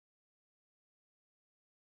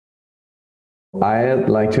I'd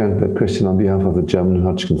like to answer that question on behalf of the German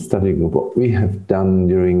Hodgkin study group. What we have done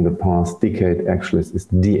during the past decade actually is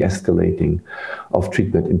de-escalating of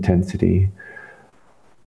treatment intensity.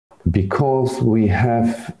 Because we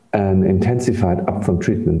have an intensified upfront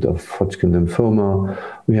treatment of Hodgkin lymphoma,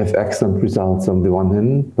 we have excellent results on the one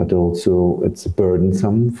hand, but also it's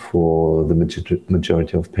burdensome for the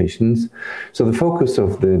majority of patients. So the focus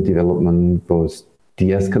of the development was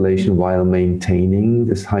de-escalation while maintaining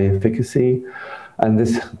this high efficacy. And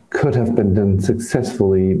this could have been done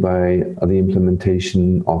successfully by the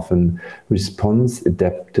implementation of a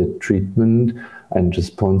response-adapted treatment and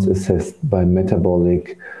response assessed by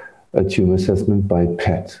metabolic tumor assessment by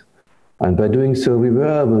PET. And by doing so, we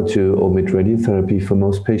were able to omit radiotherapy for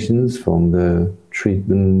most patients from the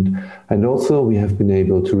treatment. And also, we have been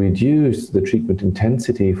able to reduce the treatment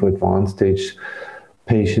intensity for advanced stage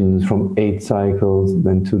patients from 8 cycles,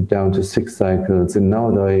 then down to 6 cycles, and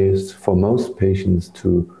nowadays, for most patients,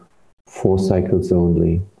 to 4 cycles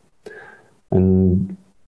only. And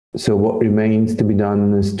so what remains to be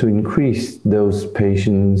done is to increase those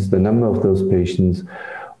patients, the number of those patients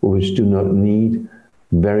which do not need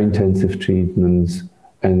very intensive treatments,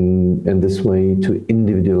 and in this way to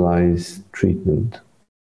individualize treatment.